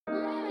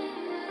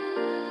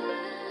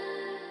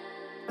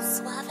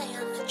Suave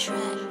on the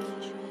track.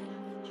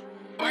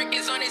 Work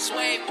is on its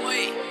way,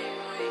 boy.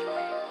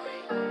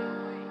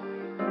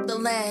 The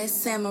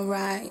Last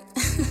Samurai.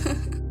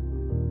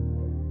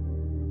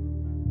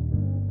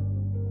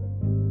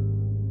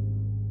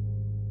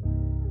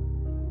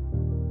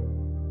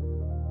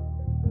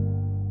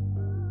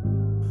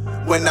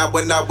 When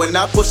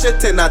I push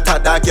it in, I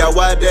thought that girl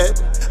was dead.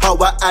 How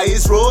her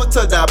eyes roll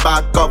to the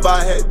back of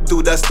her head.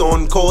 Do the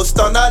stone cold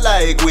stunner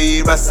like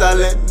we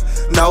wrestling.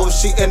 Now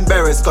she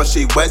embarrassed cause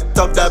she wet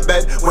up the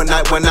bed. When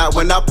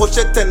I push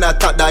it in, I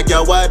thought that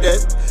girl was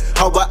dead.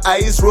 How her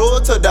eyes roll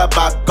to the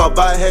back of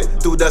her head.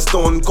 Do the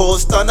stone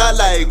cold stunner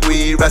like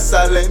we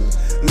wrestling.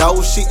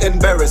 Now she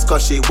embarrassed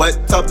cause she wet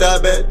up the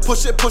bed.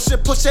 Push it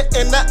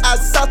in the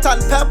ass, salt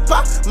and pepper.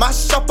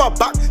 Mash up her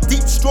back,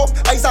 deep stroke,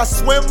 eyes a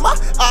swimmer.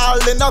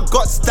 All in her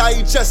guts,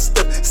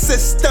 digestive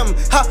system.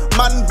 Ha,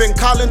 man been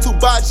calling too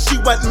bad, she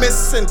went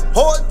missing.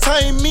 Whole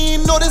time me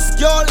know this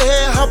girl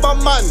here have a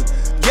man.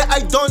 Yeah,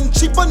 I done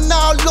cheaper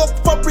now, look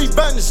for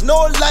revenge.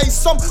 No lie,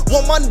 some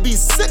woman be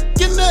sick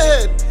in the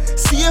head.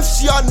 See if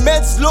she on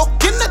meds, look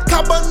in the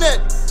cabinet.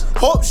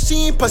 Hope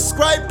she ain't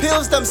prescribed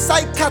pills, them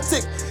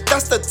psychotic.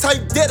 That's the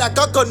type that I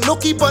got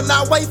nookie but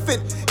not wife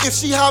it. If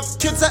she have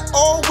kids, I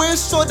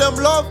always show them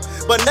love,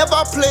 but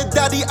never play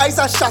daddy eyes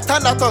a shot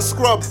and not a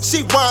scrub.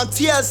 She want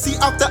TLC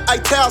after I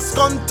tell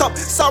skunt up.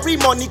 Sorry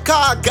Monica,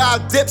 I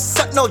got dips,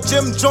 set no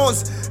Jim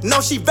Jones. Now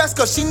she vexed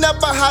cause she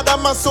never had a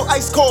man so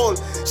ice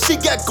cold. She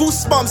get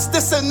goosebumps,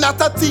 this is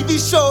not a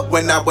TV show.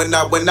 When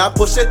I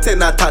push it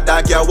in, I thought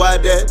that girl was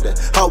dead.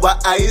 How her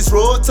eyes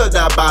roll to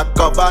the back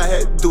of her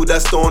head. Do the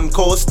stone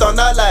cold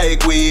stunner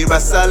like we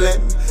wrestling.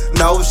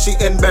 Now she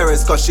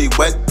embarrassed cause she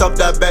wet up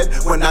the bed.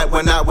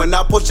 When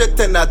I push it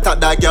in, I thought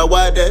that girl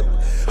was dead.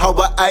 How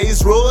her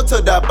eyes roll to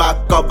the back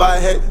of her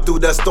head. Do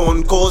the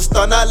stone cold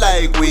stunner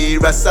like we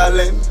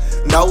wrestling.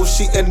 Now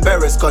she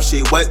embarrassed cause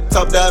she wet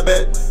up the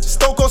bed.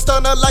 Stone cold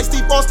stunner like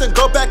Steve Austin.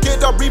 Go back in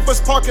the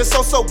Reaper's Park, it's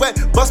so wet.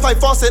 Bust my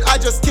faucet, I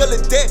just kill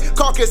it dead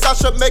carcass. I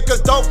should make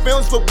adult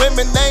films with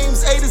women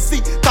names A to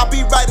Z.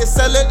 Copyright it,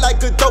 sell it like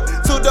a dope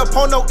to the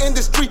porno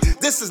industry.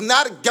 This is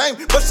not a game,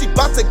 but she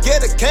bout to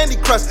get a Candy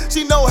Crush.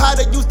 She know how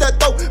to use that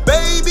dope,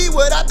 baby,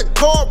 without the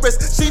chorus.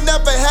 She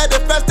never had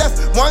it fast, that's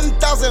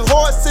 1,000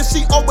 horses.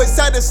 She always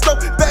had it slow,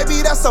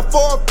 baby, that's a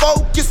Ford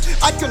Focus.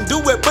 I can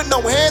do it with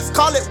no hands,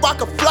 call it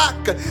Waka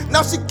Flocka.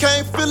 Now she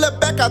can't feel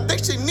it back, I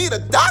think she need a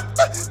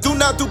doctor. Do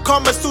not do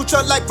Kama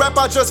Sutra like rap,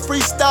 I just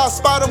freestyle.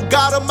 Spot 'em,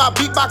 got 'em, my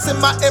beatbox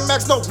and my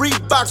MX, no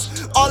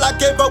Reeboks. All I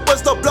gave her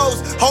was the blows,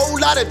 whole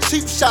lot of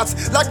cheap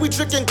shots. Like we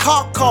drinking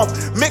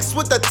Kharkov, mixed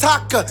with the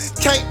Taka.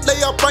 Can't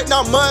lay up right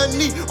now,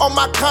 money on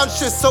my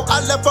conscience. So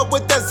I left her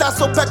with that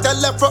Zasso pack that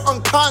left her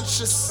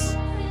unconscious.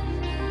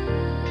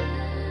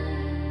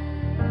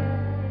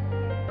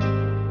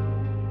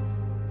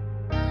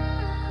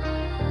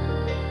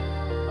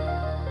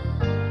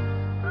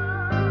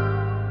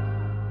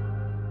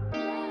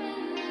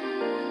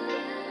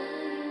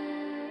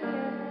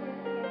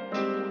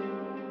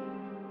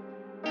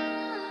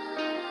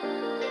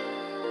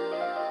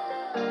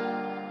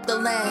 The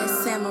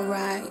Last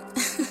Samurai.